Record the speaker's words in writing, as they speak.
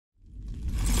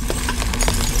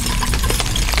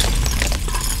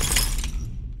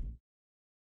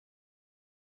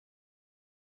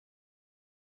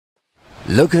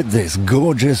Look at this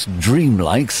gorgeous,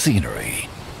 dreamlike scenery.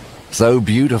 So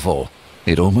beautiful,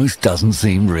 it almost doesn't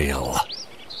seem real.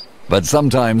 But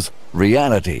sometimes,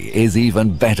 reality is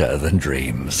even better than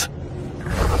dreams.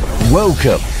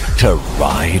 Welcome to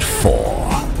Ride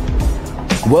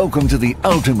 4. Welcome to the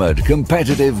ultimate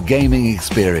competitive gaming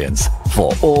experience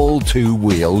for all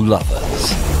two-wheel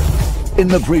lovers. In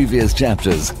the previous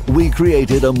chapters, we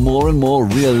created a more and more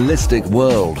realistic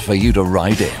world for you to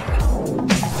ride in.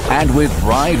 And with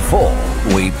Ride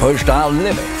 4, we pushed our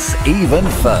limits even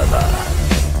further.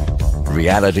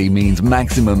 Reality means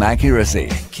maximum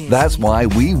accuracy. That's why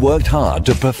we worked hard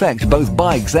to perfect both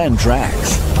bikes and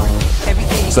tracks.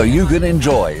 So you can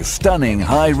enjoy stunning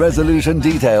high-resolution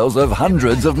details of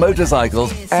hundreds of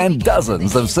motorcycles and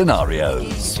dozens of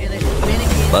scenarios.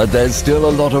 But there's still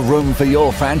a lot of room for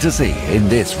your fantasy in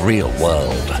this real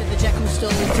world.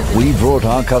 We brought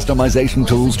our customization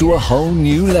tools to a whole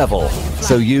new level,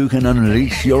 so you can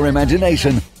unleash your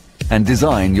imagination and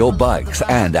design your bikes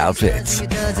and outfits.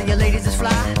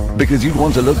 Because you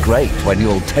want to look great when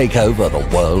you'll take over the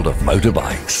world of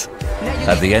motorbikes.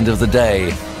 At the end of the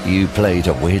day, you play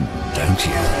to win, don't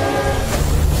you?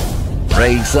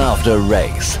 Race after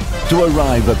race to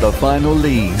arrive at the final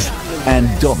leagues and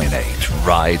dominate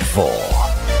Ride 4.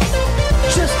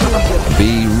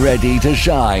 Be ready to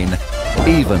shine,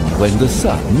 even when the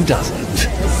sun doesn't.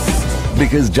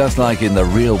 Because just like in the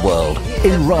real world,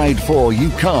 in Ride 4 you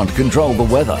can't control the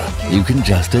weather, you can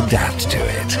just adapt to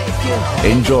it.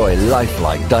 Enjoy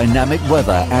lifelike dynamic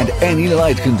weather and any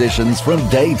light conditions from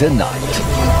day to night.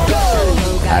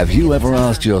 Have you ever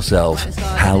asked yourself,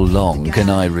 how long can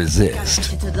I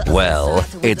resist? Well,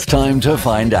 it's time to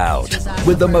find out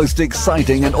with the most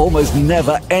exciting and almost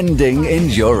never-ending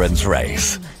endurance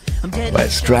race, where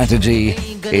strategy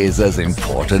is as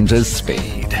important as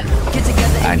speed.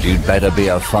 And you'd better be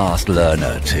a fast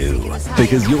learner too,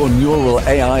 because your neural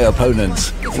AI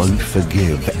opponents won't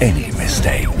forgive any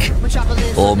mistake.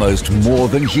 Almost more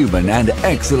than human and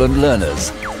excellent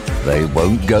learners, they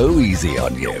won't go easy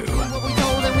on you.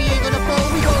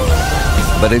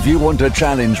 But if you want to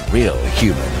challenge real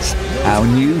humans, our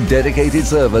new dedicated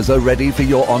servers are ready for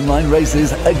your online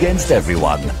races against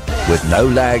everyone, with no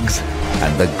lags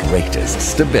and the greatest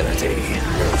stability.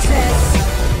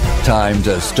 Time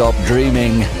to stop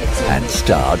dreaming and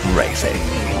start racing.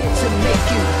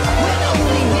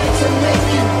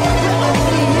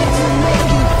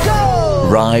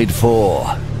 Ride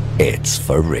 4, it's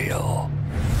for real.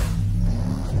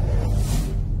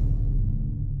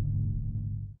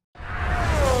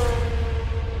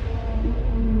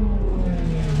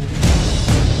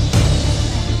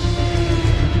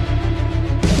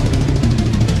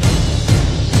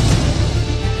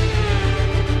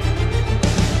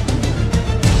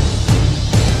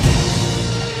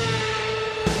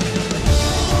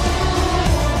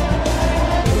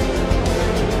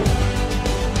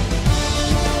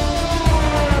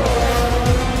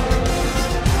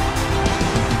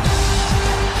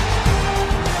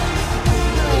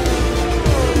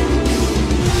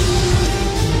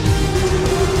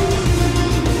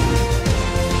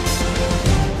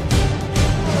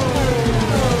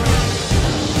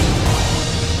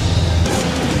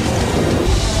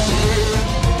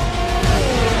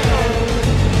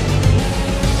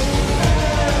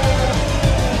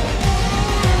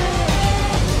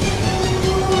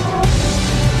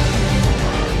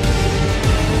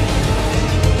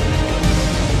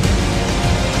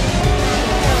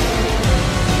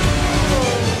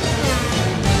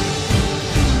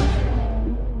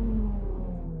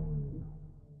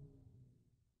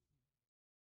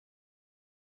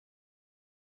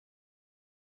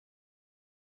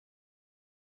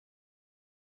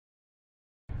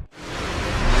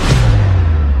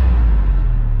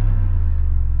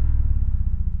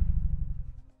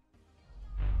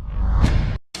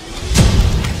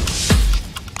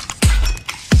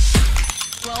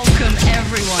 Welcome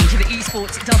everyone to the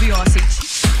Esports WRC.